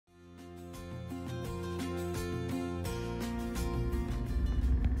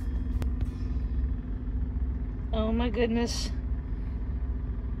Oh my goodness.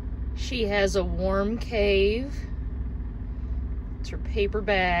 She has a warm cave. It's her paper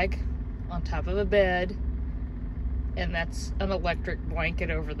bag on top of a bed. And that's an electric blanket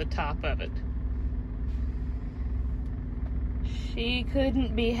over the top of it. She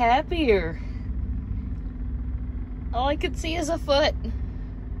couldn't be happier. All I could see is a foot.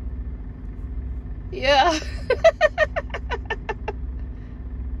 Yeah.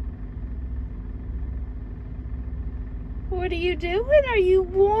 What are you doing? Are you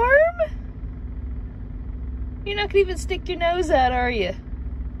warm? You're not gonna even stick your nose out, are you?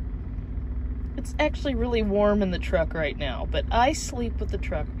 It's actually really warm in the truck right now, but I sleep with the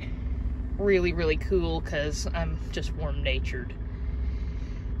truck really, really cool because I'm just warm-natured.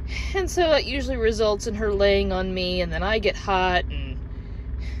 And so it usually results in her laying on me, and then I get hot, and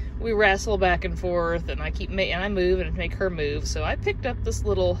we wrestle back and forth, and I move and make her move. So I picked up this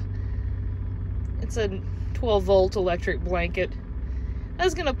little, it's a 12-volt electric blanket. I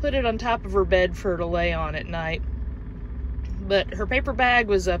was gonna put it on top of her bed for her to lay on at night, but her paper bag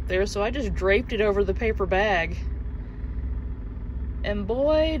was up there, so I just draped it over the paper bag. And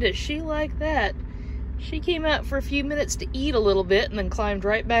boy, does she like that. She came out for a few minutes to eat a little bit and then climbed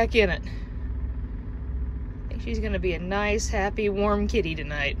right back in it. I think she's gonna be a nice, happy, warm kitty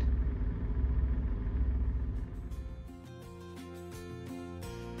tonight.